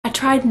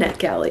tried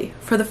NetGalley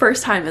for the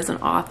first time as an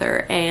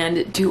author,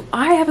 and do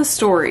I have a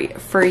story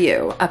for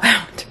you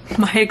about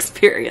my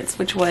experience,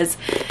 which was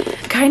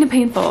kind of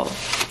painful.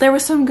 There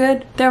was some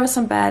good, there was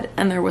some bad,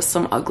 and there was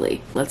some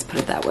ugly. Let's put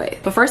it that way.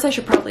 But first I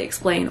should probably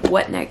explain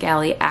what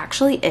NetGalley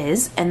actually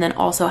is, and then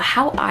also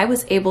how I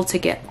was able to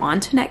get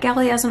onto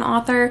NetGalley as an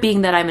author,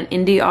 being that I'm an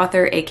indie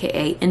author,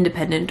 aka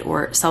independent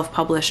or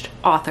self-published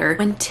author,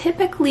 when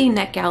typically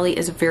NetGalley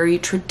is a very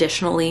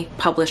traditionally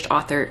published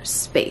author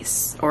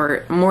space,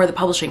 or more the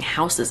publishing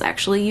houses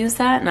actually use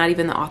that, not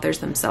even the authors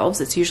themselves.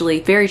 It's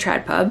usually very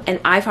trad pub, and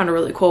I found a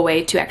really cool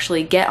way to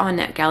actually get on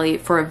NetGalley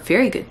for a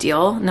very good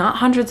deal, not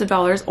hundreds of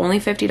dollars, only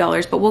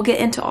 $50, but we'll get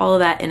into all of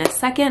that in a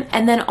second.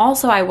 And then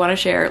also I want to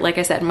share, like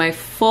I said, my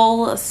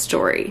full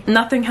story,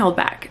 nothing held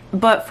back.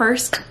 But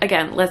first,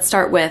 again, let's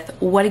start with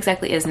what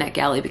exactly is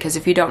NetGalley, because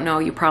if you don't know,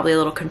 you're probably a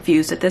little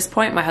confused at this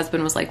point. My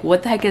husband was like,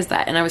 what the heck is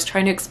that? And I was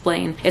trying to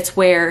explain, it's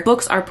where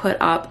books are put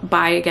up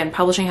by, again,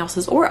 publishing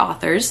houses or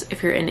authors,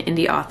 if you're an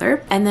indie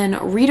author, and then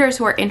readers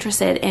who are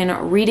interested in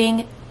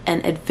reading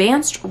an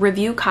advanced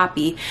review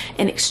copy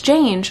in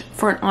exchange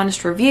for an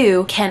honest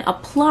review can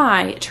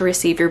apply to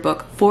receive your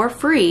book for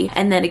free.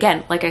 And then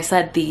again, like I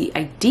said, the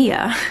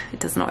idea, it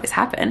doesn't always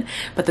happen,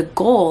 but the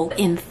goal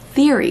in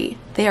theory,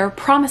 they are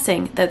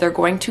promising that they're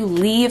going to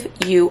leave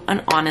you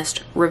an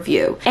honest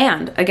review.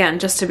 And again,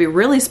 just to be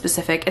really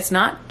specific, it's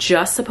not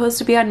just supposed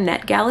to be on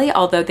NetGalley,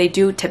 although they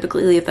do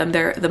typically leave them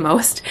there the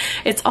most.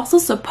 It's also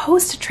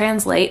supposed to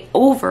translate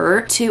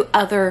over to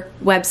other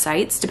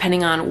websites,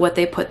 depending on what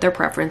they put their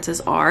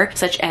preferences are,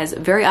 such as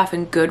very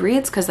often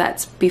Goodreads, because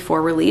that's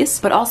before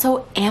release, but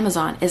also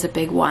Amazon is a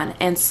big one.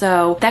 And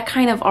so that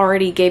kind of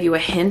already gave you a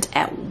hint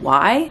at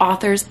why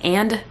authors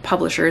and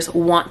publishers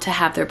want to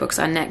have their books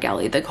on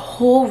NetGalley. The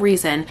whole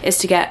reason is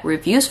to get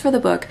reviews for the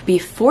book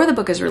before the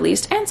book is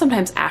released, and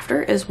sometimes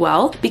after as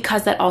well,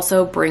 because that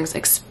also brings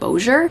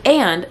exposure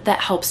and that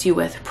helps you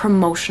with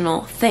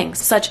promotional things,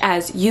 such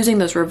as using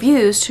those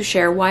reviews to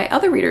share why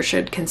other readers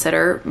should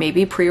consider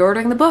maybe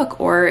pre-ordering the book,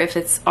 or if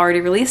it's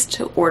already released,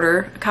 to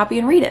order a copy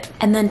and read it.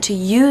 And then to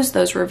use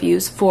those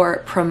reviews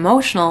for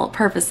promotional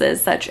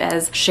purposes, such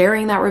as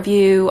sharing that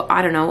review,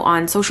 I don't know,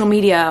 on social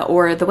media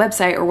or the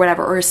website or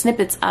whatever, or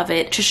snippets of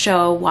it to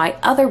show why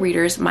other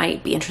readers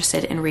might be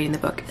interested in reading the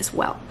book as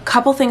well.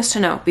 Couple things to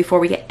know before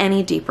we get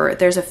any deeper.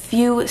 There's a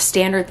few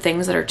standard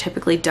things that are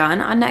typically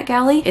done on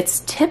NetGalley. It's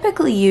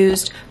typically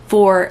used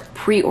for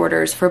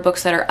pre-orders for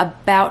books that are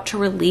about to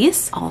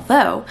release,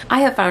 although I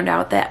have found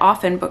out that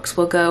often books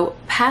will go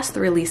past the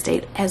release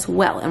date as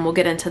well, and we'll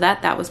get into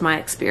that. That was my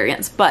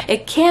experience. But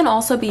it can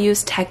also be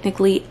used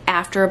technically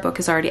after a book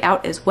is already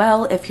out as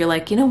well. If you're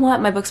like, you know what,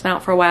 my book's been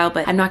out for a while,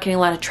 but I'm not getting a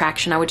lot of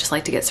traction, I would just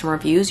like to get some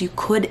reviews, you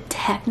could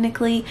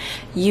technically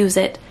use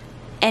it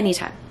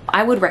anytime.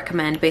 I would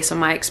recommend, based on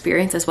my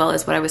experience as well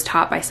as what I was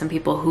taught by some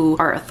people who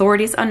are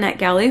authorities on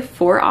NetGalley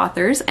for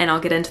authors, and I'll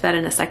get into that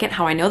in a second,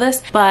 how I know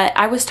this, but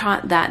I was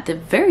taught that the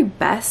very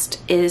best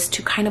is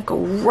to kind of go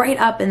right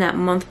up in that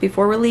month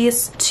before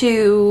release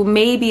to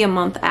maybe a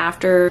month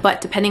after,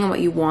 but depending on what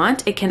you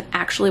want, it can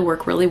actually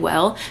work really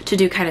well to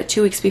do kind of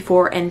 2 weeks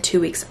before and 2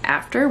 weeks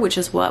after, which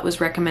is what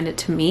was recommended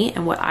to me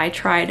and what I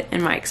tried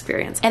in my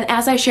experience. And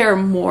as I share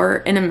more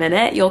in a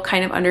minute, you'll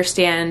kind of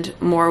understand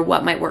more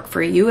what might work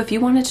for you if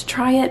you wanted to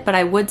try it. But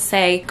I would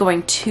say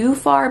going too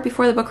far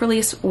before the book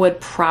release would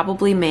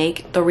probably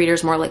make the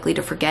readers more likely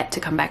to forget to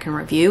come back and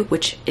review,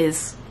 which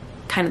is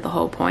kind of the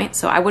whole point.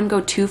 So I wouldn't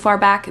go too far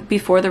back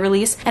before the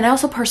release. And I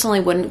also personally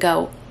wouldn't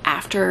go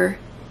after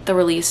the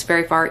release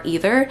very far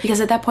either,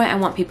 because at that point I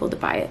want people to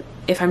buy it.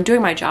 If I'm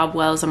doing my job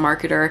well as a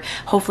marketer,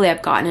 hopefully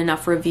I've gotten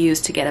enough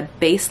reviews to get a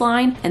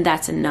baseline, and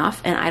that's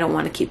enough, and I don't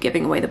want to keep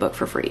giving away the book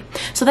for free.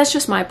 So that's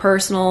just my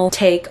personal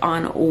take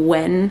on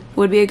when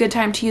would be a good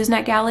time to use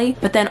NetGalley.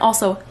 But then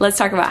also, let's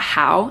talk about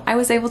how I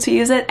was able to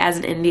use it as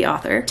an indie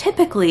author.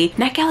 Typically,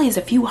 NetGalley is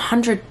a few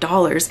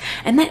 $100s,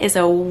 and that is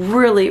a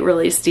really,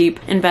 really steep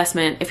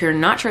investment if you're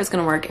not sure it's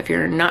going to work, if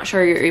you're not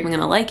sure you're even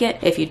going to like it,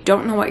 if you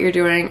don't know what you're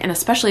doing, and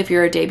especially if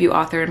you're a debut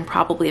author and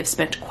probably have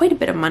spent quite a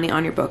bit of money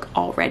on your book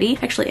already.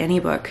 Actually,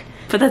 any book,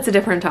 but that's a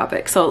different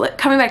topic. So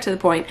coming back to the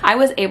point, I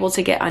was able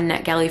to get on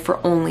NetGalley for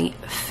only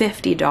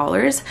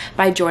 $50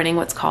 by joining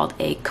what's called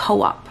a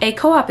co-op. A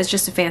co-op is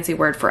just a fancy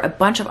word for a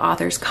bunch of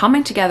authors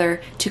coming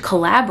together to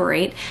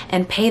collaborate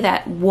and pay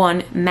that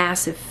one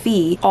massive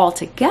fee all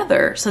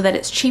together so that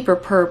it's cheaper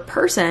per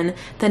person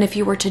than if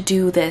you were to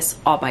do this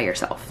all by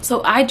yourself.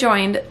 So I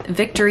joined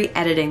Victory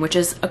Editing, which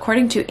is,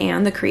 according to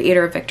Anne, the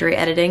creator of Victory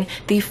Editing,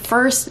 the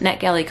first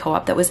NetGalley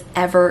co-op that was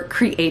ever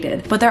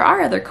created. But there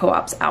are other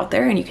co-ops out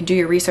there, and you can do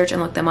your research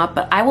and look them up,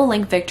 but I will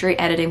link Victory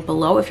Editing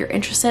below if you're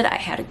interested. I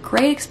had a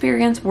great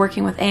experience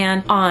working with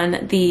Anne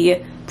on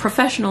the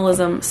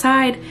professionalism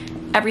side.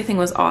 Everything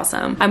was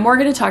awesome. I'm more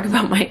going to talk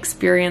about my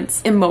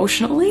experience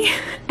emotionally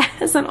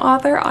as an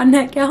author on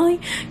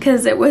NetGalley,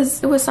 because it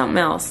was something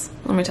else,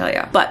 let me tell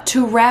you. But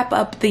to wrap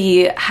up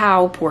the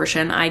how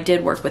portion, I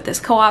did work with this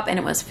co-op, and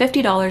it was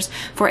 $50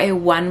 for a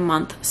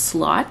 1-month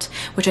slot,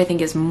 which I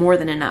think is more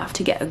than enough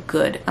to get a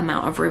good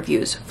amount of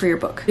reviews for your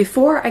book.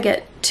 Before I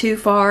get too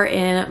far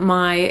in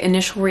my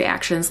initial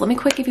reactions, let me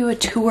quick give you a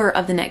tour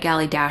of the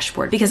NetGalley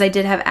dashboard, because I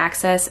did have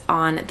access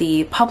on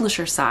the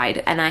publisher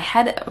side, and I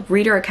had a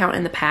reader account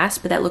in the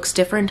past, but that looks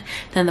different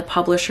than the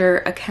publisher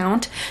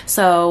account.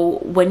 So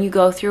when you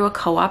go through a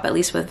co-op, at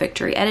least with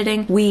Victory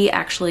Editing, we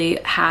actually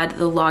had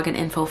the login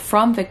info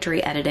from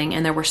Victory Editing,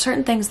 and there were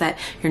certain things that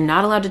you're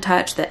not allowed to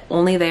touch that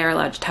only they are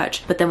allowed to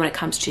touch. But then when it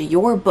comes to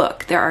your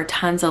book, there are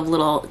tons of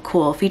little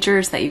cool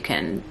features that you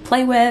can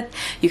play with.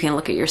 You can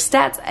look at your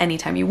stats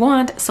anytime you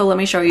want. So let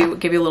me show you,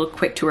 give you a little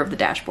quick tour of the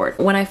dashboard.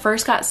 When I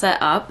first got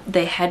set up,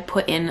 they had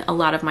put in a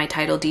lot of my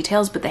title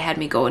details, but they had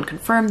me go and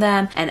confirm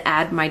them and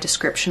add my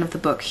description of the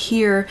book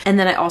here. And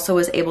then I also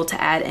was able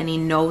to add any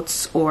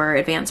notes or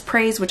advanced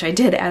praise, which I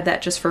did add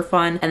that just for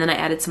fun. And then I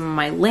added some of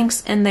my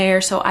links in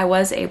there. So I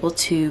was able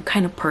to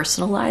kind of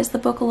personalize the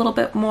book a little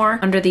bit more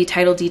under the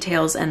title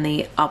details and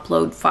the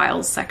upload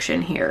files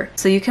section here.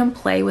 So you can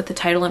play with the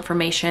title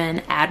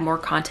information, add more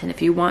content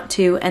if you want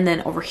to. And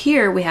then over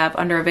here we have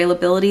under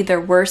availability,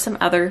 there were some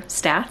other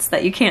stats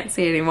that you can't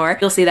see anymore.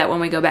 You'll see that when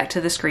we go back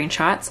to the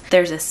screenshots.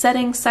 There's a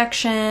settings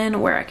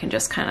section where I can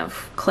just kind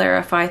of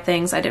clarify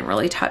things. I didn't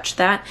really touch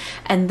that.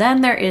 And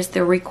then there is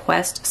the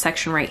request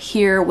section right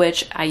here,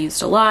 which I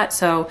used a lot.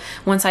 So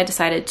once I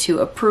decided to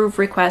approve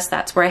requests,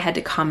 that's where I had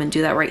to come and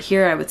do that right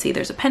here. I would see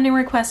there's a pending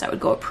request, I would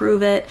go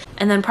approve it.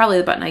 And then probably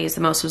the button I used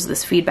the most was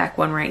this feedback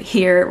one right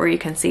here, where you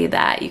can see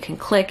that you can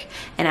click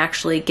and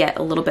actually get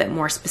a little bit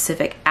more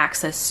specific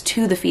access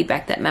to the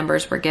feedback that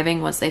members were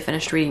giving once they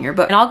finished reading your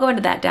book. And I'll go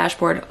into that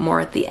dashboard more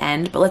at the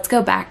end, but let's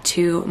go back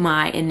to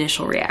my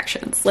initial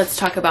reactions. Let's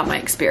talk about my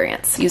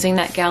experience using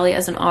NetGalley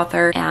as an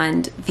author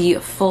and the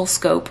full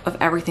scope of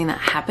everything that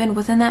happened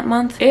within that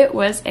month. It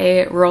was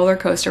a roller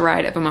coaster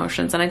ride of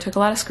emotions, and I took a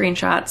lot of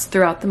screenshots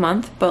throughout the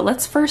month. But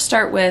let's first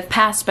start with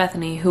past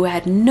Bethany, who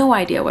had no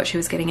idea what she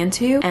was getting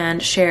into,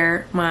 and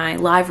share my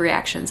live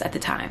reactions at the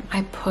time.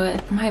 I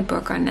put my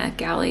book on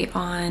NetGalley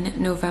on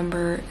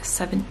November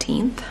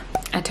 17th.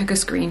 I took a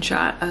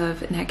screenshot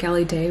of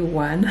NetGalley day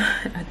 1.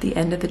 At the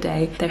end of the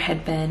day, there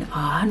had been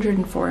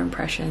 104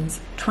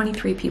 impressions.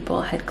 23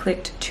 people had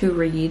clicked to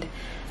read,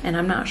 and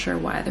I'm not sure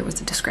why there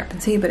was a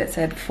discrepancy, but it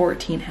said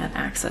 14 had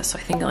access. So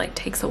I think it like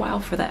takes a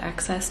while for the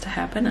access to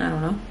happen. I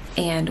don't know.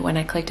 And when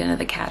I clicked into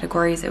the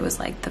categories, it was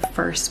like the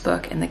first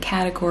book in the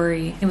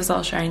category. It was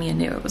all shiny and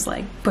new. It was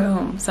like,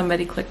 boom,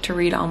 somebody clicked to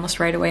read almost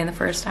right away in the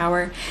first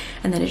hour.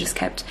 And then it just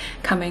kept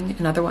coming,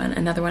 another one,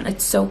 another one.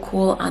 It's so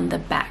cool. On the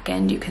back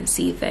end, you can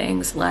see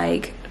things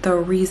like the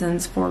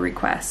reasons for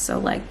requests. So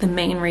like the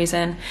main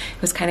reason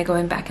was kind of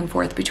going back and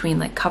forth between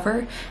like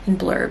cover and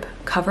blurb,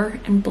 cover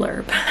and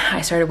blurb.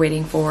 I started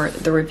waiting for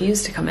the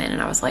reviews to come in,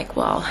 and I was like,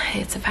 well,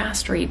 it's a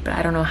fast read, but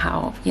I don't know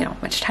how, you know,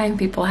 much time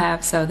people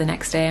have. So the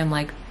next day I'm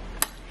like,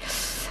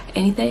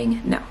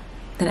 anything? No.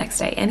 The next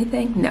day,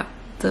 anything? No.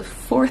 The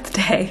fourth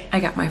day, I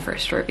got my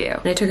first review,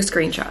 and I took a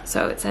screenshot.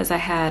 So it says I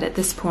had at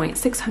this point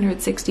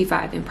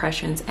 665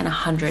 impressions and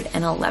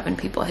 111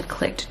 people had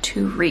clicked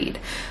to read.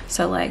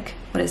 So like,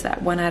 what is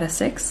that? 1 out of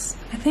 6,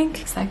 I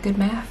think? Is that good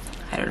math?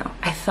 I don't know.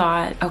 I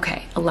thought,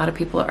 okay, a lot of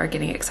people are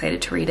getting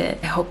excited to read it.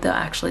 I hope they'll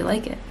actually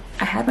like it.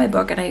 I had my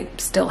book, and I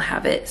still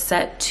have it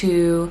set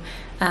to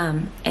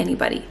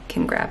anybody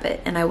can grab it,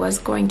 and I was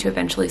going to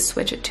eventually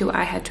switch it to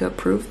I had to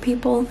approve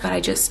people, but I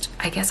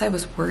guess I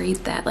was worried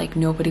that like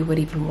nobody would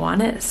even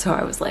want it. So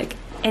I was like,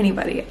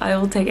 anybody, I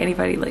will take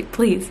anybody, like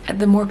please.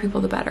 The more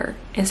people the better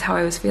is how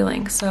I was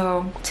feeling.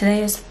 So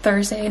today is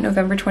Thursday,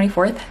 November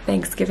 24th,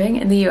 Thanksgiving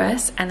in the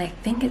US, and I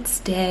think it's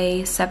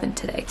day 7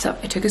 today. So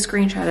I took a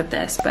screenshot of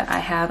this, but I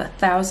have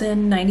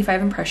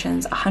 1,095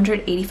 impressions,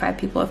 185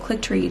 people have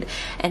clicked to read,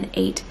 and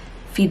 8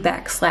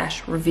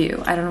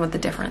 feedback/review. I don't know what the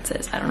difference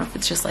is. I don't know if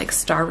it's just like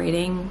star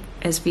rating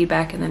is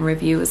feedback and then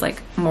review is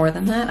like more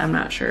than that. I'm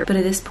not sure. But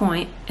at this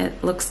point,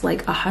 it looks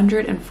like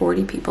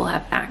 140 people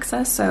have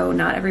access. So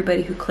not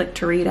everybody who clicked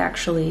to read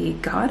actually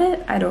got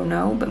it. I don't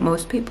know, but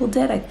most people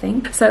did, I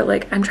think. So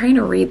like, I'm trying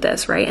to read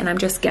this, right? And I'm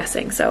just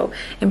guessing. So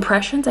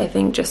impressions, I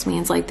think just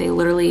means like they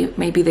literally,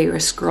 maybe they were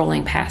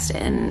scrolling past it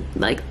and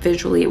like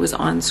visually it was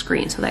on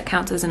screen. So that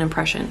counts as an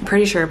impression. I'm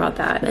pretty sure about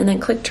that. And then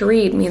click to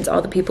read means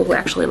all the people who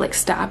actually like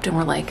stopped and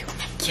were like,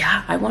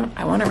 yeah, I want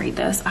to read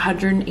this.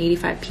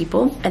 185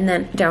 people. And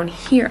then down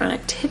here on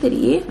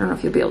activity, I don't know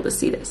if you'll be able to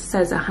see this, it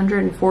says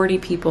 140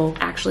 people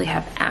actually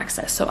have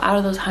access. So out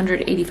of those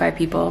 185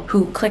 people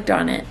who clicked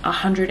on it,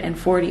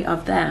 140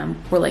 of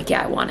them were like,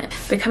 yeah, I want it.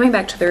 But coming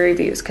back to the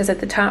reviews, because at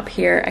the top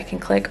here, I can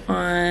click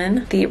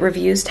on the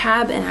reviews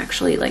tab and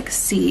actually like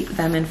see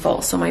them in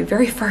full. So my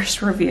very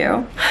first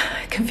review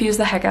confused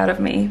the heck out of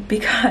me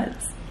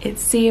because it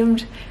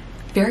seemed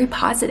very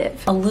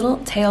positive. A little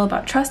tale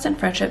about trust and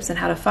friendships and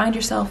how to find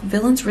yourself.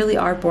 Villains really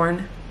are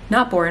born,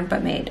 not born,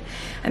 but made.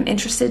 I'm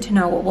interested to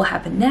know what will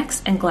happen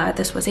next and glad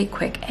this was a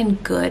quick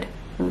and good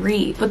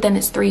read. But then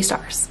it's 3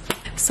 stars.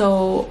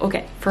 So,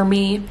 okay, for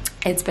me,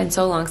 it's been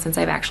so long since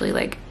I've actually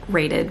like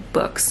rated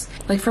books.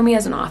 Like for me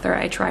as an author,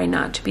 I try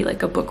not to be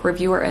like a book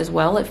reviewer as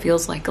well. It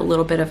feels like a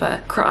little bit of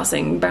a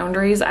crossing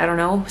boundaries. I don't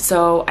know.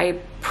 So I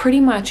pretty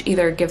much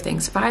either give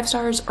things 5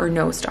 stars or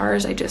no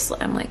stars.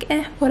 I'm like,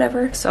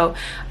 whatever. So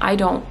I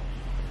don't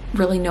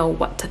really know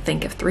what to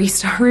think of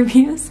 3-star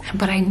reviews,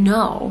 but I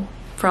know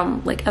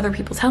from like other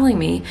people telling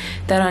me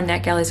that on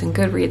NetGalley and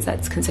Goodreads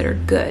that's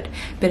considered good,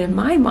 but in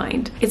my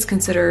mind it's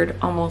considered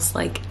almost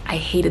like I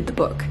hated the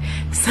book.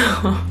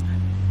 So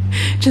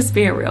just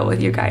being real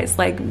with you guys,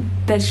 like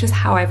that's just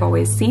how I've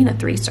always seen a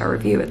 3-star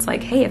review. It's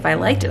like, hey, if I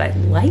liked it, I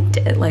liked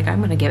it. Like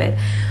I'm gonna give it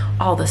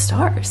all the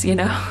stars, you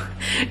know?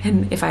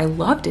 And if I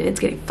loved it, it's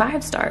getting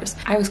 5 stars.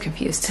 I was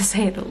confused, to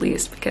say the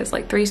least, because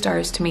like 3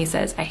 stars to me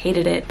says I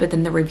hated it, but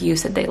then the review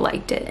said they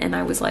liked it, and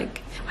I was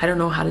like, I don't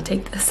know how to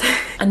take this.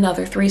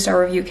 Another 3-star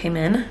review came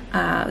in.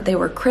 They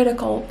were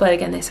critical, but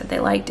again, they said they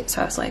liked it.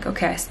 So I was like,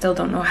 okay, I still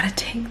don't know how to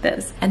take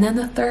this. And then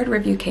the 3rd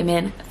review came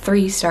in,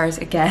 3 stars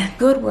again.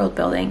 Good world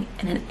building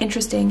and an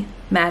interesting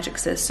magic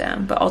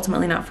system, but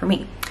ultimately not for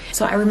me.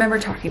 So I remember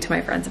talking to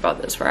my friends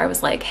about this, where I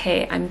was like,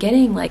 hey, I'm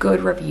getting like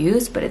good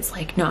reviews, but it's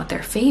like not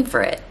their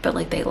favorite, but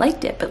like they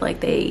liked it, but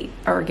like they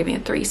are giving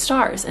it 3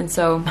 stars. And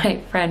so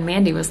my friend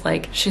Mandy was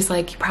like, she's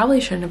like, you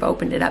probably shouldn't have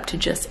opened it up to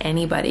just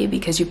anybody,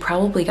 because you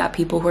probably got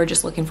people who are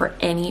just looking for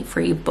any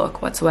free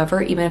book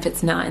whatsoever, even if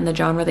it's not in the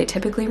genre they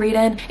typically read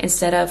in,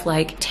 instead of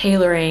like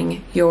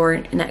tailoring your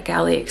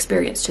NetGalley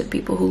experience to the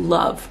people who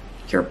love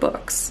your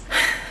books.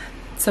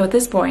 So at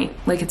this point,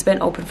 like it's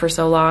been open for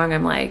so long,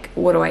 I'm like,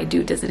 what do I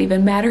do? Does it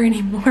even matter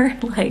anymore?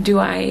 Like, do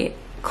I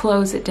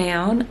close it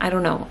down? I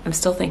don't know. I'm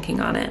still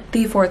thinking on it.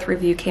 The 4th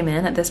review came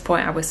in. At this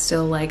point, I was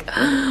still like,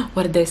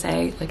 what did they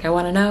say? Like, I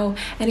want to know.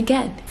 And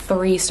again,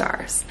 3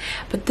 stars.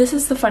 But this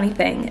is the funny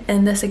thing.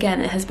 And this, again,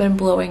 it has been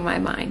blowing my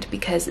mind,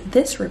 because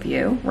this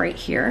review right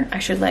here, I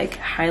should like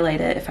highlight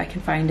it if I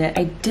can find it.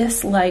 I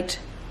disliked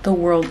the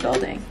world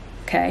building.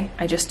 Okay,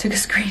 I just took a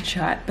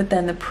screenshot, but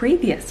then the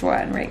previous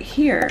one right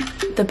here,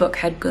 the book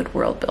had good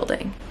world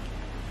building.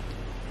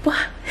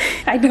 What?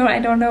 I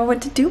don't know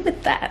what to do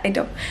with that. I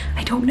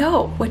don't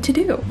know what to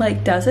do.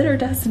 Like, does it or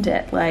doesn't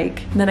it?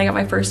 Like, then I got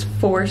my first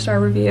 4-star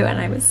review and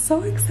I was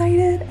so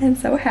excited and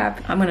so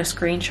happy. I'm gonna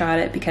screenshot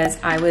it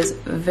because I was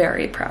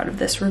very proud of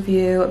this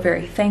review,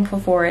 very thankful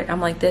for it.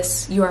 I'm like,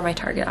 this, you are my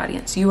target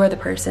audience. You are the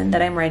person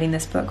that I'm writing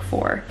this book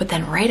for. But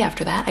then right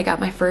after that, I got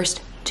my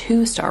first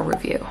 2-star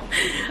review.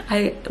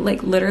 I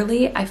like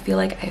literally, I feel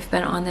like I've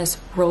been on this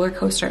roller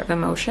coaster of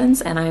emotions,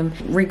 and I'm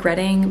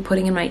regretting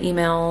putting in my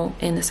email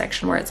in the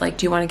section where it's like,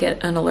 do you want to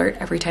get an alert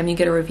every time you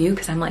get a review?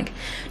 Because I'm like,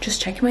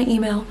 just checking my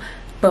email,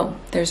 boom,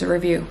 there's a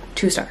review,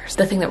 2 stars.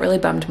 The thing that really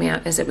bummed me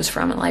out is it was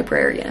from a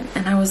librarian,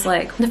 and I was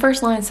like, the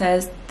first line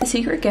says, The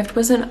Secret Gift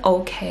was an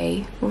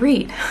okay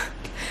read.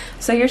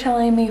 So you're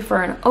telling me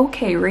for an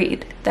okay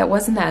read that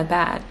wasn't that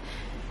bad,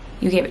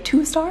 you gave it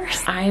 2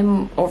 stars?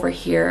 I'm over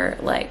here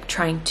like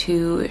trying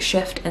to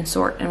shift and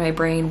sort in my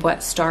brain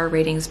what star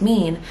ratings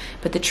mean,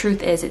 but the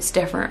truth is it's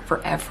different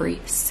for every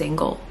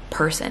single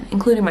person,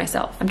 including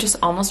myself. I'm just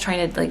almost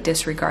trying to like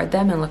disregard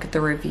them and look at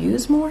the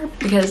reviews more,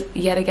 because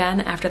yet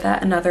again, after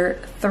that, another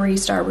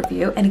 3-star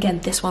review. And again,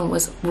 this one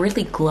was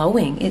really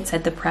glowing. It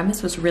said the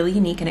premise was really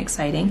unique and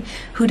exciting.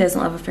 Who doesn't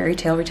love a fairy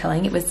tale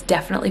retelling? It was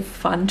definitely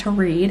fun to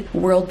read.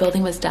 World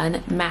building was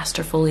done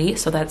masterfully.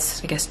 So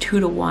that's, I guess, 2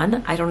 to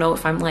 1. I don't know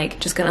if I'm like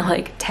just gonna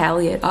like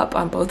tally it up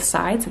on both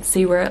sides and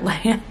see where it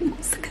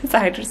lands,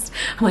 because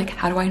I'm like,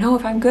 how do I know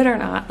if I'm good or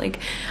not? Like,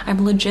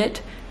 I'm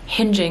legit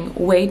hinging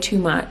way too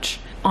much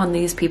on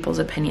these people's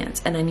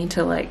opinions, and I need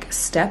to like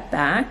step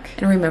back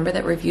and remember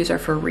that reviews are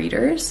for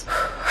readers.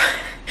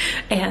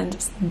 and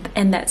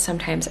that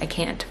sometimes I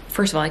can't,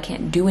 first of all, I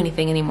can't do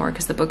anything anymore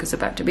because the book is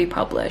about to be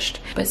published,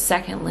 but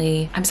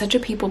secondly, I'm such a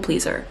people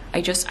pleaser.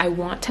 I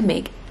want to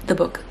make the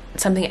book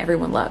something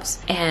everyone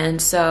loves.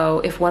 And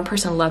so if one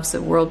person loves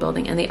the world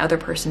building and the other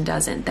person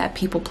doesn't, that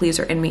people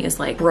pleaser in me is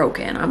like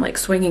broken. I'm like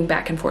swinging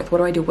back and forth. What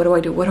do I do? What do I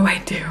do? What do I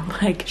do?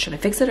 Like, should I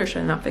fix it or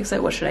should I not fix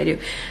it? What should I do?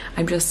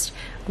 I'm just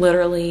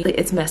literally,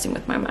 it's messing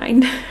with my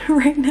mind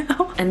right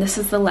now. And this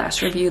is the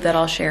last review that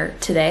I'll share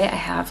today. I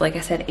have, like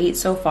I said, 8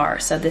 so far.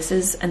 So this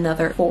is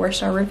another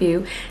 4-star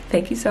review.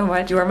 Thank you so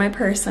much. You are my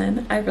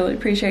person. I really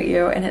appreciate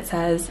you. And it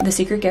says, The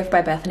Secret Gift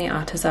by Bethany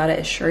Atazadeh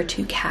is sure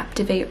to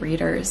captivate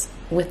readers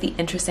with the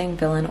interesting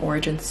villain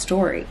origin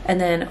story.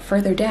 And then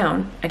further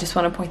down, I just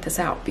want to point this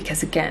out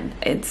because again,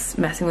 it's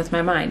messing with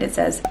my mind. It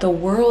says, the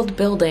world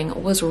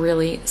building was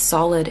really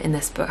solid in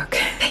this book.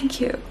 Thank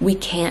you. We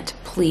can't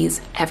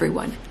please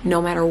everyone,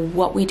 no matter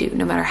what we do,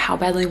 no matter how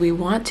badly we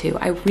want to.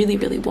 I really,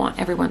 really want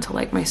everyone to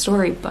like my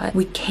story, but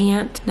we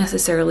can't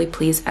necessarily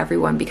please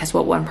everyone because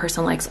what one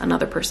person likes,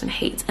 another person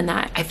hates. And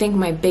that, I think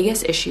my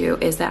biggest issue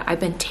is that I've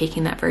been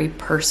taking that very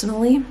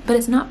personally, but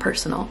it's not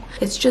personal.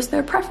 It's just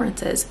their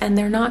preferences, and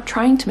they're not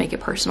trying to make it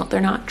personal. They're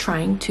not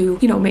trying to,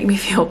 you know, make me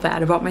feel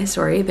bad about my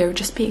story. They're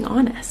just being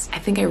honest. I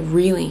think I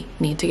really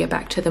need to get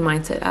back to the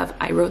mindset of,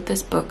 I wrote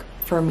this book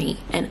for me,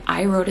 and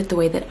I wrote it the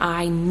way that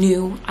I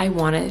knew I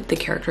wanted the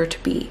character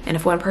to be. And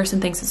if one person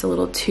thinks it's a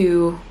little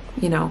too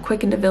you know,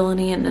 quick into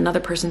villainy and another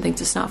person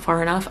thinks it's not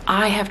far enough,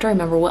 I have to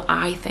remember what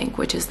I think,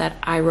 which is that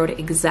I wrote it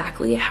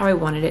exactly how I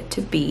wanted it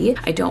to be.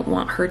 I don't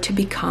want her to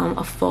become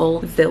a full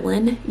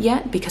villain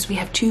yet because we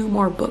have 2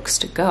 more books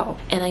to go.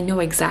 And I know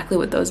exactly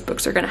what those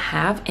books are gonna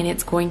have, and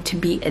it's going to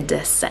be a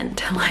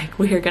descent. Like,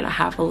 we are gonna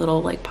have a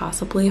little, like,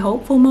 possibly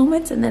hopeful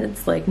moments, and then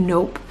it's like,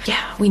 nope.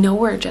 Yeah, we know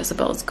where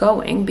Jezebel is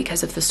going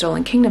because of the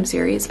Stolen Kingdom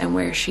series and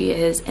where she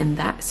is in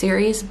that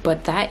series,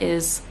 but that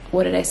is,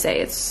 what did I say?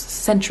 It's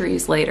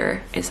centuries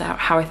later is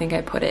how I think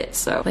I put it.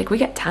 So, like, we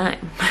got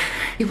time.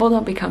 People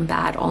don't become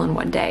bad all in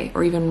one day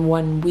or even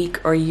 1 week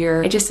or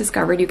year. I just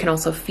discovered you can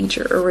also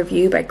feature a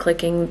review by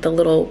clicking the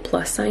little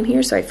plus sign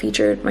here. So I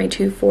featured my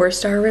 2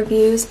 4-star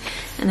reviews,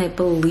 and I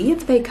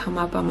believe they come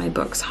up on my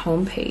book's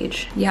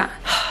homepage. Yeah.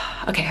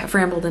 Okay, I've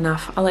rambled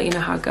enough. I'll let you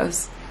know how it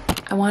goes.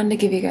 I wanted to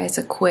give you guys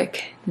a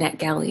quick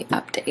NetGalley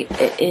update.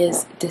 It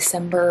is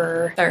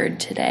December 3rd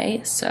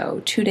today,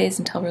 so 2 days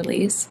until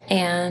release,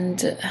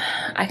 and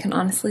I can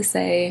honestly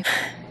say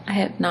I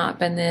have not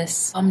been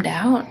this bummed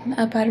out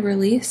about a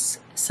release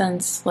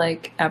since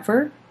like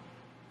ever.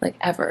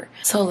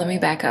 So let me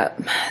back up.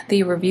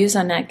 The reviews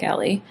on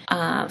NetGalley,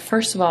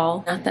 first of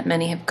all, not that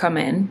many have come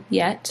in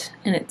yet,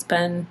 and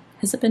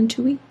has it been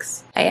 2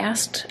 weeks? I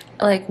asked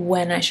like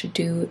when I should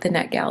do the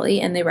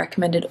NetGalley, and they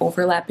recommended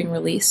overlapping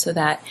release so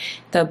that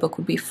the book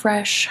would be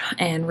fresh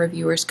and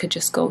reviewers could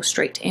just go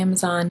straight to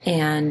Amazon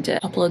and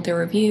upload their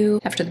review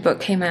after the book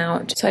came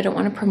out. So I don't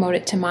want to promote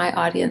it to my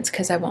audience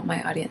because I want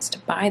my audience to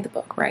buy the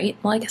book, right?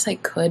 Well, I guess I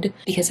could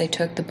because I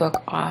took the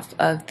book off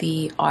of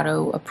the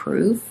auto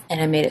approve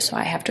and I made it so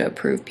I have to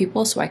approve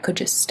people, so I could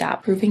just stop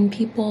approving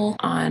people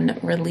on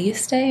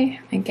release day,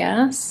 I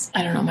guess.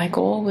 I don't know. My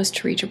goal was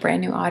to reach a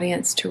brand new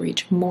audience, to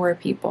reach more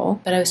people,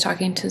 but I was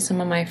talking to some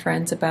of my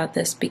friends about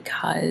this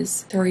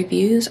because the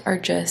reviews are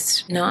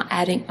just not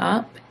adding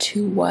up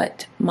to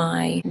what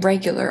my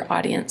regular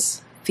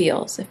audience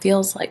feels. It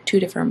feels like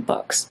 2 different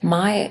books.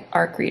 My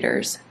ARC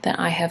readers that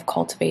I have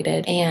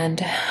cultivated,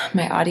 and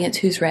my audience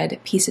who's read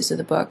pieces of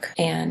the book,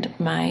 and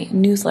my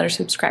newsletter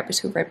subscribers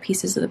who've read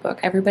pieces of the book,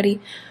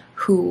 everybody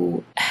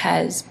who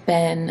has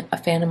been a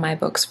fan of my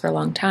books for a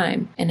long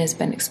time and has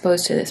been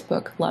exposed to this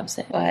book loves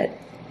it. But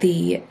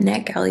the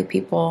NetGalley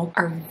people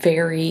are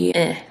very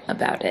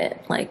about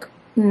it. Like,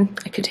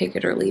 I could take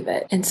it or leave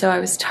it. And so I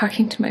was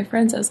talking to my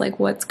friends. I was like,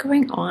 what's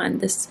going on?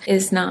 This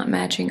is not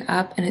matching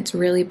up and it's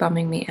really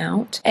bumming me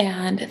out.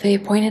 And they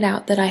pointed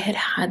out that I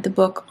had the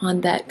book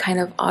on that kind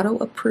of auto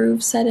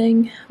approve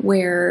setting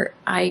where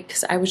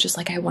because I was just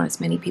like, I want as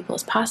many people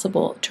as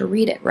possible to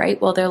read it,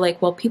 right? Well, they're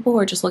like, well, people who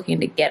are just looking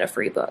to get a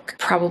free book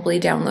probably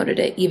downloaded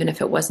it, even if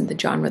it wasn't the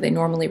genre they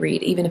normally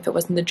read, even if it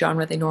wasn't the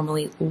genre they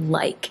normally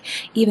like,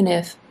 even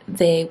if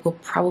they will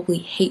probably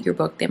hate your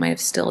book, they might have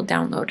still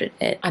downloaded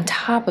it. On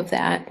top of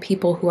that,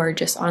 people who are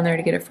just on there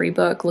to get a free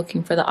book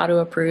looking for the auto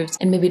approves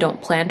and maybe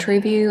don't plan to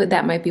review,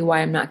 that might be why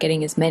I'm not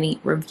getting as many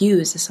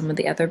reviews as some of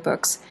the other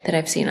books that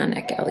I've seen on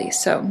NetGalley.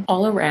 So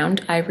all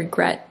around, I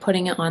regret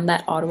putting it on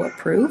that auto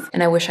approve,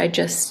 and I wish I'd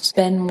just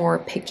been more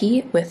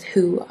picky with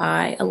who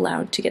I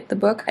allowed to get the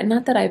book. And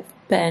not that I've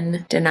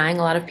been denying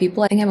a lot of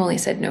people. I think I've only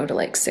said no to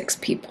like 6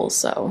 people,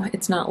 so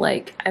it's not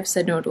like I've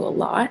said no to a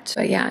lot.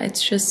 But yeah,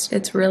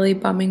 it's really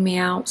bumming me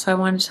out. So I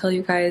wanted to tell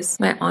you guys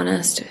my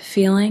honest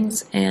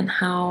feelings and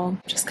how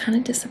I'm just kind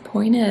of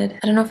disappointed.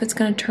 I don't know if it's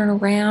going to turn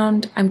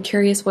around. I'm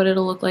curious what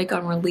it'll look like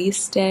on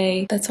release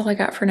day. That's all I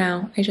got for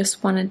now. I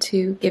just wanted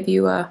to give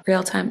you a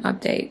real-time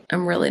update.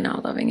 I'm really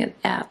not loving it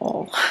at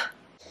all.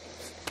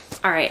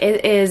 All right,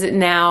 it is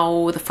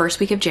now the first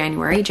week of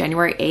January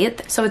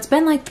 8th. So it's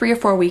been like 3 or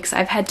 4 weeks.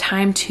 I've had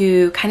time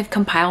to kind of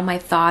compile my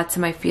thoughts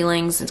and my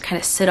feelings and kind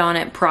of sit on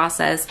it,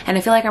 process. And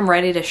I feel like I'm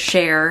ready to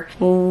share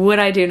would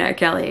I do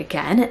NetGalley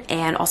again,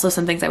 and also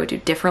some things I would do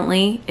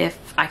differently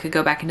if I could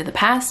go back into the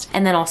past.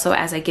 And then also,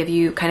 as I give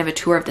you kind of a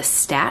tour of the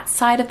stats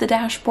side of the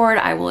dashboard,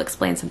 I will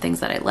explain some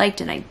things that I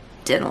liked and I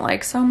didn't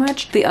like so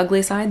much. The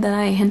ugly side that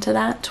I hinted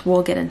at,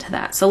 we'll get into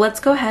that. So let's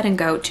go ahead and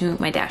go to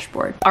my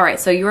dashboard. All right,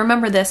 so you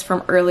remember this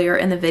from earlier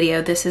in the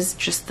video. This is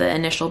just the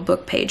initial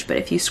book page, but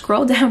if you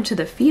scroll down to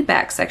the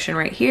feedback section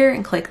right here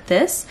and click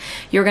this,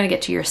 you're gonna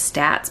get to your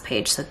stats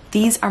page. So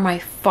these are my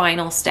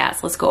final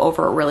stats. Let's go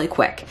over it really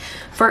quick.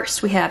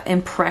 First, we have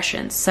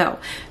impressions. So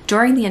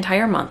during the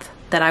entire month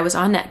that I was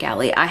on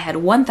NetGalley, I had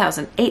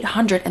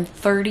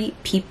 1,830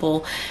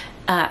 people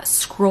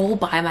scroll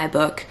by my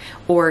book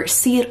or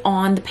see it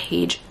on the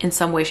page in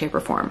some way, shape, or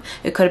form.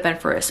 It could have been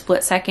for a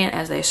split second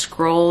as they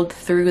scrolled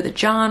through the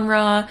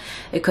genre.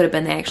 It could have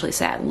been they actually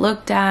sat and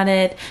looked at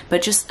it.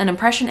 But just an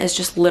impression is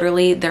just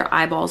literally their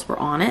eyeballs were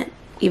on it.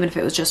 Even if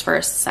it was just for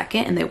a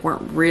second and they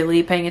weren't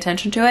really paying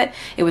attention to it,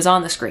 it was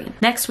on the screen.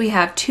 Next, we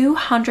have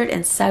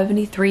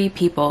 273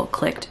 people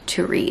clicked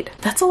to read.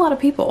 That's a lot of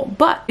people.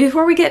 But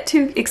before we get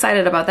too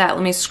excited about that,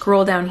 let me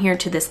scroll down here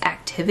to this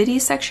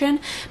activities section,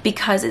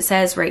 because it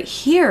says right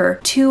here,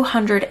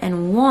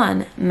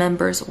 201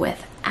 members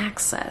with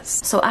access.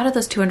 So out of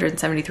those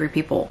 273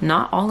 people,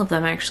 not all of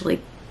them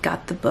actually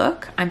got the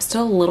book. I'm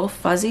still a little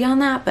fuzzy on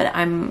that, but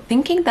I'm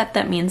thinking that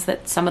that means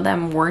that some of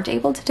them weren't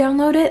able to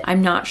download it.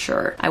 I'm not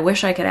sure. I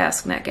wish I could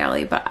ask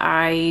NetGalley, but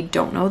I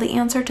don't know the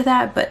answer to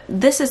that. But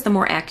this is the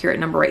more accurate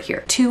number right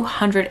here.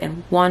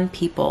 201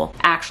 people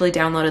actually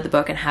downloaded the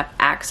book and have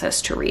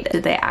access to read it.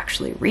 Did they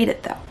actually read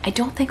it though? I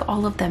don't think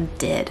all of them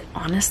did,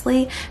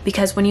 honestly,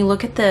 because when you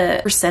look at the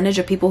percentage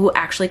of people who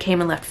actually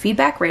came and left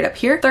feedback right up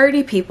here,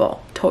 30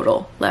 people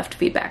total left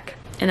feedback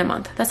in a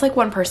month. That's like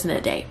one person a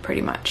day,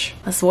 pretty much.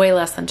 That's way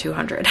less than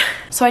 200.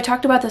 So I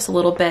talked about this a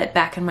little bit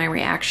back in my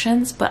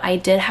reactions, but I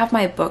did have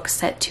my book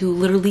set to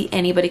literally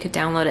anybody could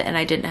download it and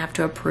I didn't have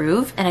to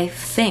approve. And I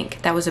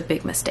think that was a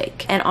big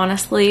mistake. And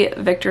honestly,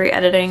 Victory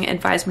Editing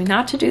advised me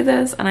not to do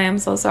this. And I am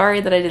so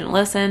sorry that I didn't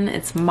listen.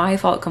 It's my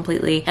fault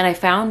completely. And I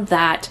found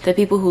that the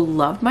people who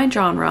loved my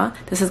genre,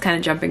 this is kind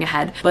of jumping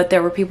ahead, but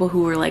there were people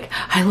who were like,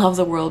 I love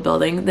the world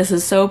building. This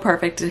is so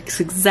perfect. It's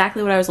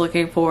exactly what I was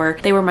looking for.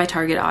 They were my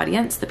target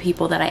audience, the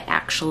people that I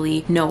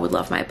actually know would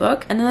love my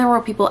book. And then there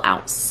were people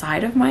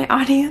outside of my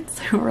audience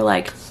who were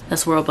like,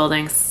 this world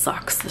building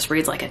sucks. This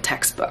reads like a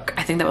textbook.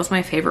 I think that was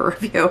my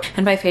favorite review.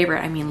 And by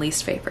favorite, I mean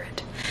least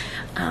favorite.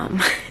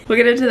 We'll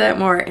get into that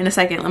more in a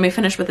second. Let me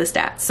finish with the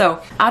stats.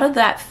 So out of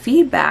that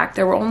feedback,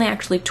 there were only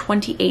actually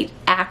 28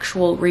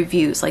 actual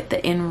reviews, like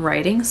the in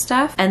writing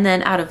stuff. And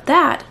then out of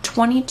that,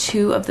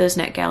 22 of those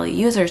NetGalley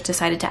users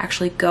decided to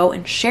actually go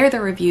and share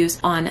their reviews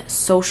on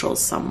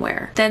socials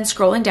somewhere. Then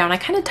scrolling down, I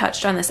kind of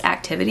touched on this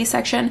activity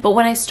section, but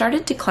when I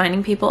started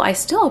declining people, I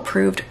still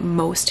approved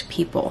most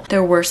people.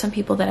 There were some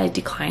people that I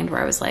declined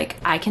where I was like,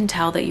 I can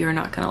tell that you're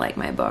not gonna like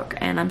my book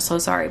and I'm so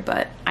sorry,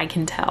 but I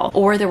can tell.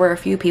 Or there were a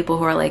few people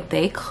who are like,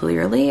 they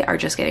clearly are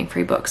just getting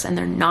free books and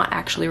they're not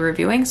actually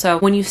reviewing. So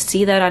when you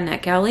see that on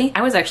NetGalley,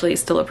 I was actually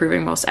still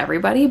approving most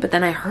everybody, but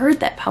then I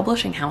heard that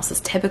publishing houses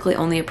typically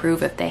only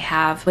approve if they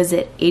have, was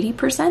it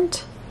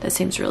 80%? That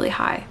seems really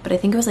high, but I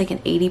think it was like an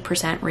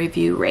 80%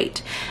 review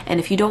rate. And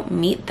if you don't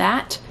meet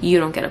that, you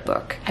don't get a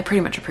book. I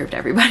pretty much approved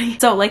everybody.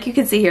 So like you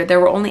can see here, there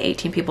were only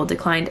 18 people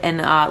declined and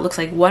looks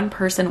like one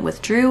person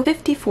withdrew.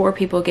 54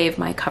 people gave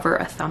my cover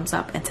a thumbs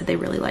up and said they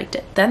really liked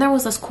it. Then there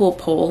was this cool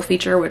poll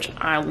feature, which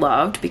I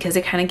loved because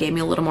it kind of gave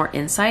me a little more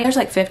insight. There's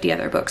like 50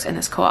 other books in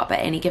this co-op at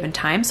any given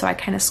time. So I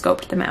kind of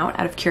scoped them out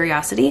of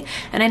curiosity.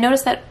 And I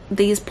noticed that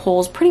these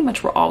polls pretty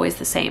much were always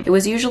the same. It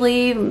was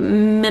usually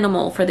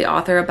minimal for the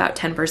author, about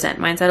 10%.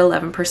 Mine said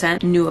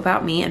 11% knew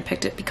about me and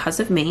picked it because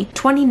of me.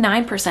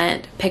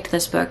 29% picked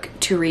this book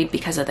to read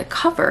because of the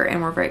cover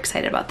and were very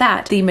excited about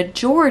that. The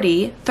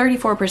majority,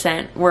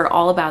 34%, were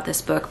all about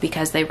this book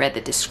because they read the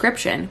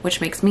description,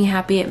 which makes me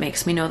happy. It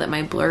makes me know that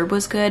my blurb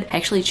was good. I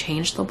actually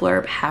changed the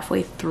blurb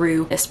halfway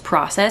through this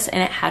process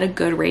and it had a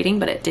good rating,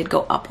 but it did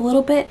go up a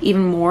little bit,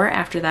 even more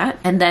after that.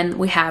 And then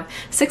we have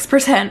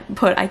 6%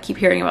 put, I keep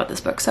hearing about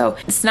this book. So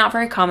it's not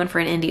very common for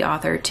an indie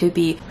author to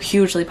be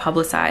hugely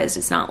publicized.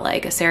 It's not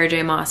like a Sarah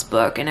J. Maas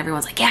book and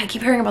everyone's like, yeah, I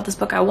keep hearing about this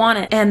book, I want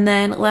it. And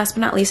then last but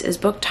not least is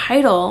book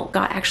title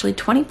got actually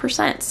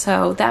 20%.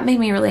 So that made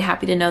me really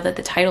happy to know that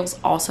the title's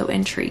also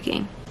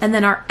intriguing. And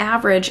then our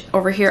average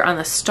over here on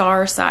the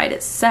star side,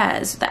 it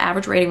says the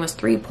average rating was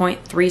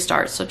 3.3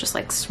 stars. So just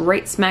like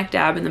right smack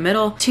dab in the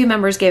middle. 2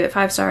 members gave it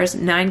 5 stars,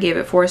 9 gave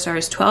it 4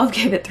 stars, 12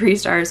 gave it 3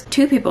 stars,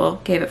 2 people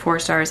gave it 4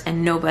 stars,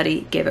 and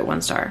nobody gave it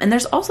 1 star. And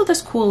there's also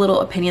this cool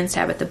little opinions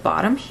tab at the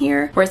bottom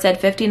here where it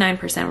said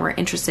 59% were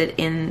interested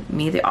in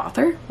me, the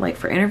author, like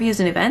for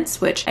interviews and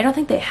events, which I don't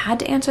think they had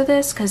to answer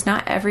this because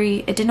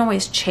it didn't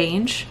always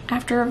change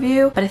after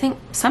review, but I think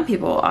some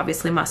people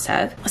obviously must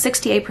have.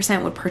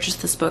 68% would purchase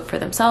this book for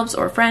themselves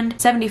or a friend.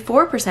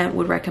 74%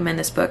 would recommend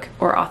this book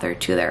or author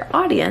to their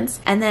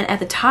audience. And then at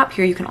the top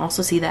here, you can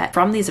also see that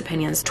from these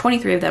opinions,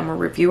 23 of them were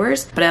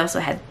reviewers, but I also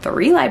had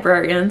 3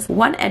 librarians,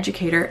 1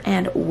 educator,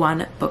 and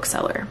 1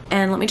 bookseller.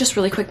 And let me just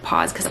really quick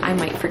pause because I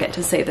might forget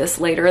to say this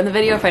later in the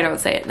video if I don't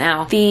say it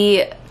now.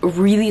 The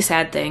really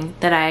sad thing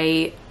that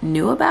I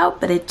knew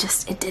about, but it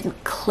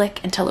didn't click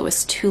until it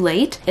was too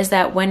late, is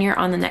that when you're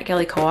on the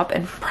NetGalley co-op,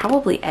 and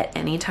probably at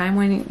any time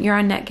when you're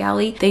on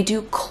NetGalley, they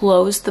do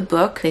close the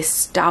book. They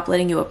stop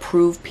letting you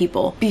approve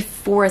people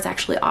before it's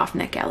actually off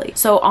NetGalley.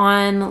 So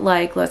on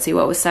like, let's see,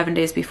 what was 7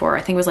 days before?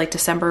 I think it was like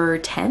December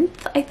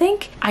 10th, I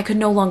think. I could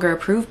no longer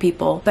approve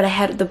people, but I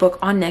had the book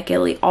on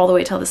NetGalley all the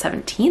way till the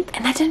 17th,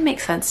 and that didn't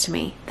make sense to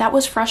me. That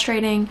was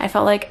frustrating. I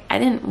felt like I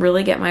didn't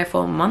really get my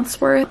full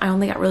month's worth. I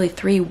only got really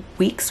 3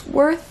 weeks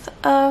worth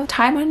of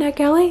time on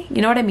NetGalley,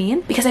 you know what I mean?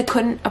 Because I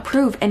couldn't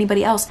approve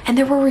anybody else. And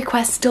there were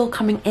requests still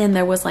coming in.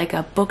 There was like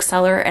a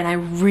bookseller and I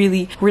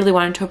really, really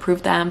wanted to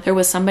approve them. There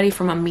was somebody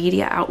from a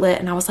media outlet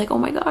and I was like, oh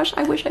my gosh,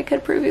 I wish I could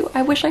approve you.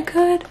 I wish I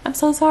could. I'm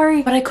so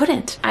sorry. But I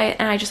couldn't.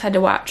 I just had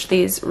to watch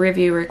these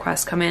review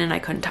requests come in and I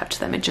couldn't touch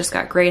them. It just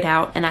got grayed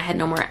out and I had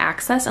no more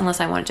access unless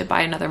I wanted to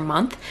buy another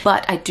month.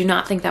 But I do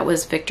not think that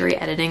was Victory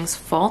Editing's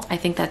fault. I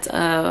think that's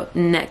a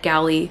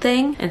NetGalley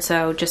thing. And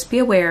so just be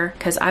aware,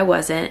 because I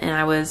wasn't, and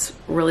I was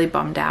really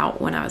bummed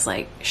out when I was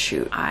like,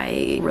 shoot,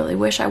 I really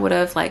wish I would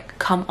have like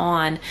come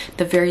on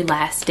the very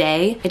last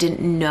day. I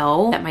didn't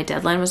know that my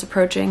deadline was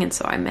approaching, and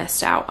so I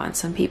missed out on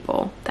some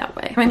people that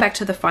way. Coming back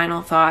to the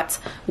final thoughts,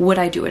 would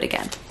I do it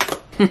again?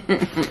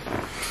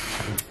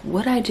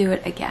 Would I do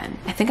it again?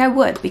 I think I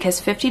would, because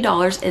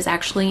 $50 is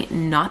actually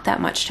not that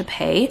much to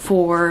pay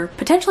for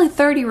potentially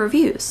 30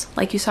 reviews,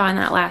 like you saw in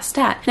that last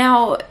stat.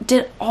 Now,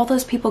 did all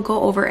those people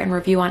go over and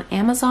review on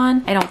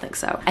Amazon? I don't think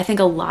so. I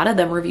think a lot of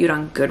them reviewed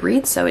on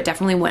Goodreads, so it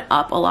definitely went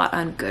up a lot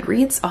on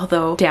Goodreads,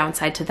 although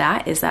downside to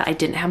that is that I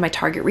didn't have my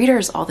target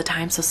readers all the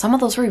time, so some of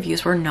those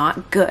reviews were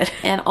not good.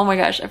 And oh my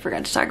gosh, I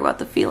forgot to talk about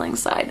the feeling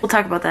side. We'll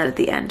talk about that at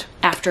the end.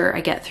 After I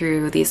get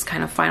through these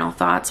kind of final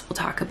thoughts, we'll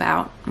talk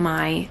about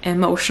my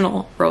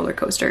emotional roller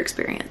coaster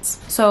experience.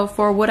 So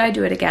for would I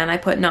do it again, I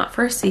put not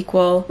for a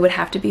sequel. It would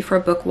have to be for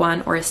a book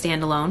one or a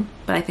standalone,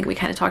 but I think we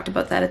kind of talked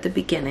about that at the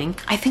beginning.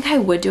 I think I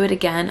would do it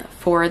again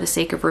for the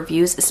sake of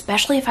reviews,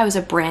 especially if I was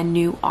a brand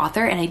new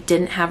author and I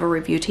didn't have a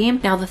review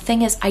team. Now the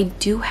thing is, I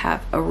do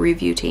have a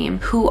review team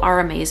who are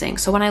amazing.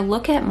 So when I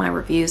look at my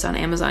reviews on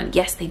Amazon,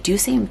 yes, they do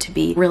seem to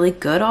be really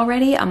good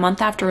already. A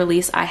month after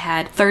release, I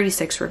had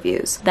 36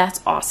 reviews.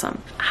 That's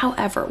awesome.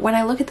 However, when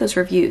I look at those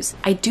reviews,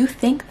 I do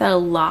think that a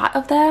lot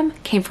of them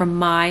came from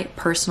my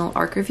personal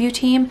ARC review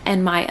team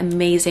and my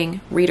amazing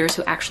readers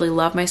who actually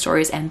love my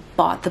stories and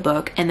bought the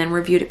book and then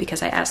reviewed it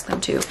because I asked them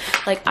to.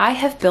 Like, I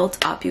have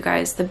built up, you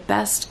guys,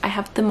 I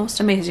have the most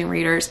amazing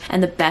readers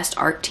and the best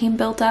ARC team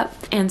built up.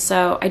 And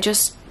so I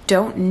just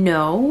don't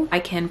know. I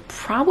can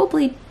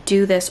probably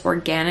do this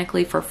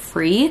organically for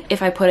free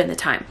if I put in the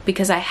time,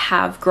 because I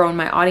have grown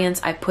my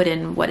audience. I put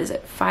in, what is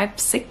it,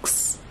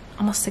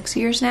 almost 6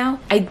 years now.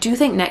 I do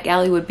think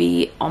NetGalley would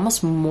be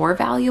almost more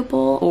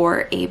valuable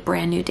for a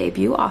brand new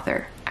debut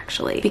author,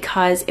 actually,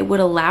 because it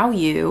would allow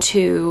you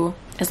to,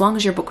 as long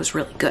as your book was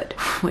really good,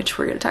 which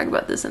we're going to talk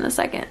about this in a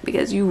second,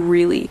 because you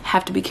really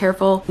have to be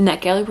careful.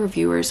 NetGalley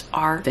reviewers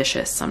are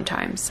vicious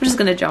sometimes. I'm just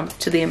going to jump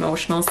to the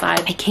emotional side.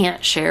 I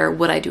can't share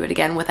would I do it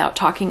again without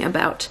talking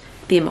about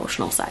the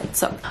emotional side.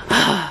 So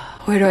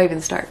where do I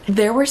even start?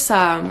 There were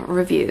some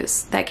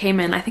reviews that came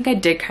in. I think I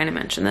did kind of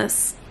mention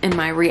this in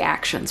my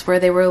reactions, where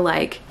they were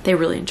like, they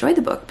really enjoyed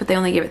the book, but they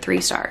only gave it 3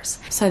 stars.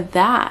 So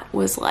that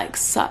was like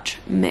such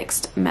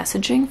mixed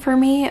messaging for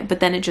me. But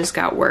then it just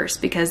got worse,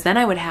 because then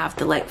I would have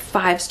the like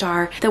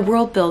 5-star, the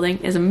world building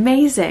is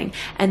amazing.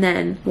 And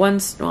then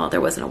well,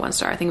 there wasn't a 1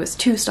 star. I think it was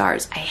 2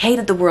 stars. I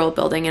hated the world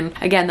building. And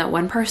again, that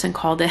one person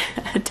called it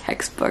a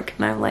textbook.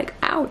 And I'm like,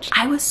 ouch.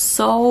 I was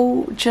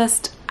so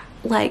just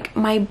like,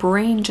 my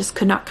brain just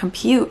could not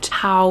compute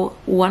how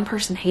one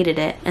person hated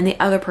it and the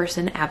other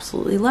person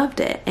absolutely loved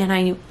it. And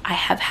I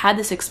have had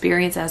this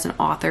experience as an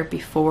author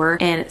before,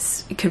 and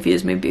it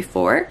confused me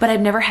before, but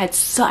I've never had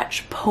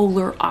such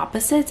polar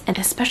opposites, and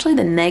especially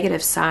the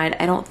negative side.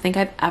 I don't think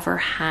I've ever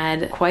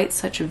had quite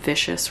such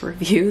vicious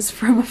reviews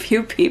from a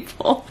few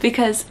people,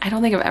 because I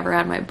don't think I've ever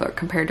had my book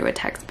compared to a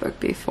textbook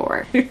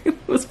before. It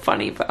was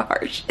funny but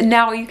harsh.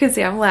 Now you can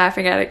see I'm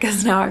laughing at it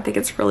because now I think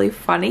it's really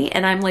funny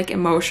and I'm like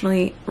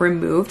emotionally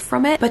removed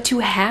from it. But to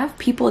have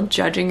people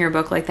judging your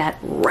book like that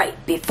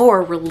right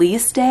before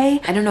release day,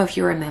 I don't know if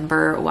you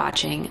remember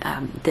watching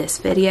this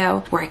video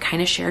where I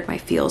kind of shared my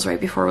feels right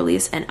before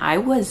release, and I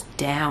was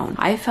down.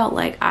 I felt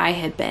like I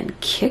had been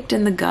kicked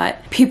in the gut.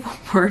 People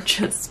were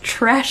just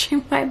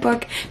trashing my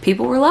book.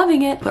 People were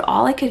loving it, but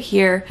all I could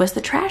hear was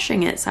the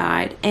trashing it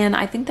side. And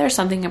I think there's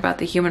something about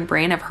the human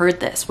brain, I've heard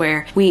this,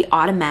 where we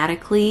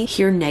automatically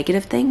hear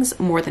negative things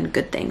more than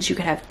good things. You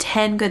could have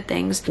 10 good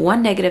things,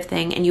 1 negative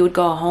thing, and you would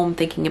go home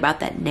thinking about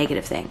that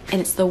negative thing.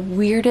 And it's the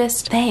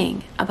weirdest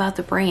thing about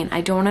the brain.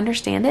 I don't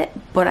understand it,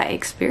 but I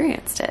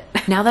experienced it.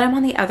 Now that I'm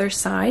on the other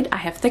side, I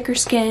have thicker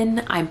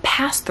skin. I'm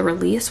past the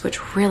release,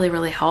 which really,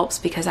 really helps,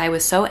 because I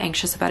was so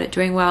anxious about it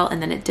doing well,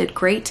 and then it did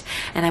great,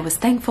 and I was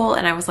thankful,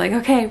 and I was like,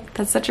 okay,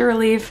 that's such a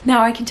relief.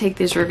 Now I can take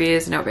these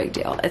reviews, no big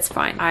deal. It's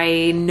fine.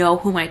 I know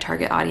who my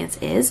target audience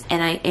is,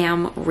 and I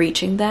am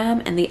reaching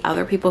them, and the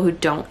other people who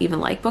don't even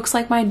like books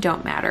like mine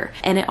don't matter.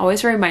 And it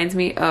always reminds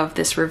me of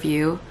this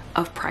review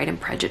of Pride and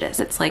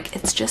Prejudice. It's like,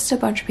 it's just a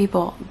bunch of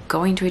people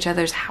going to each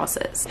other's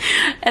houses.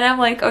 And I'm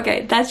like,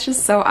 okay, that's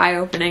just so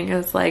eye-opening.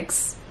 It's like,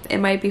 it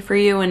might be for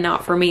you and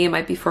not for me. It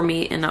might be for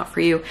me and not for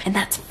you. And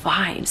that's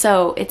fine.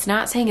 So it's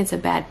not saying it's a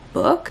bad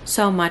book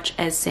so much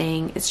as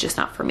saying it's just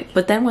not for me.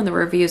 But then when the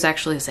reviews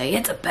actually say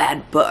it's a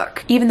bad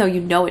book, even though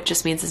you know it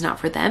just means it's not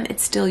for them,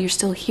 it's still, you're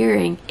still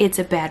hearing it's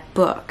a bad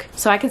book.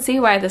 So I can see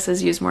why this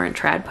is used more in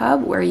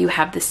TradPub, where you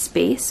have the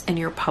space and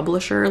your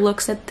publisher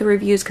looks at the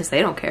reviews because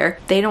they don't care.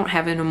 They don't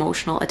have an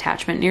emotional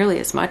attachment nearly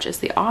as much as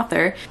the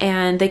author,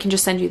 and they can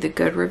just send you the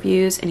good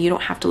reviews and you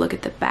don't have to look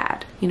at the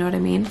bad. You know what I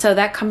mean? So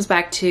that comes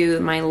back to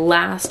my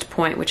last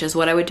point, which is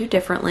what I would do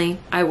differently,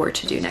 I were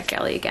to do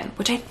NetGalley again,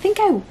 which I think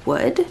I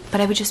would,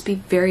 but I would just be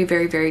very,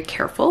 very, very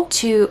careful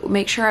to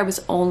make sure I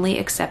was only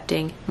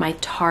accepting my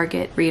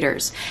target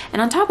readers.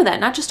 And on top of that,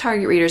 not just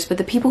target readers, but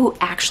the people who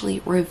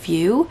actually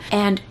review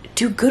and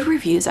do good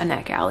reviews on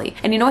NetGalley.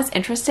 And you know what's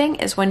interesting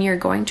is when you're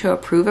going to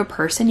approve a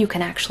person, you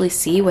can actually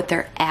see what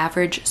their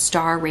average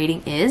star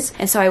rating is.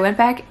 And so I went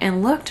back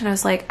and looked and I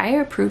was like, I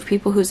approved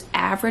people whose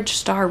average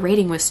star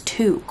rating was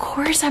 2. Of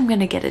course I'm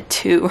gonna get a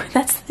 2.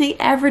 That's the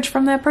average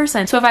from that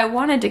person. So if I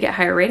wanted to get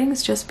higher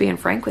ratings, just being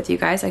frank with you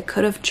guys, I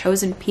could have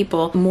chosen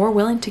people more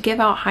willing to give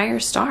out higher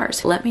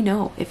stars. Let me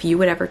know if you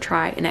would ever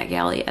try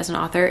NetGalley as an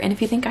author and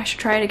if you think I should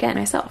try it again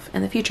myself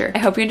in the future. I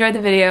hope you enjoyed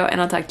the video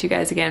and I'll talk to you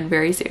guys again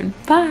very soon.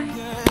 Bye.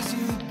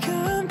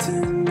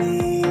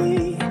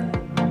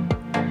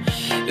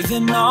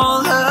 Then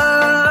all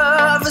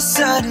of a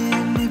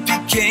sudden it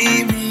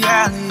became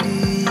reality.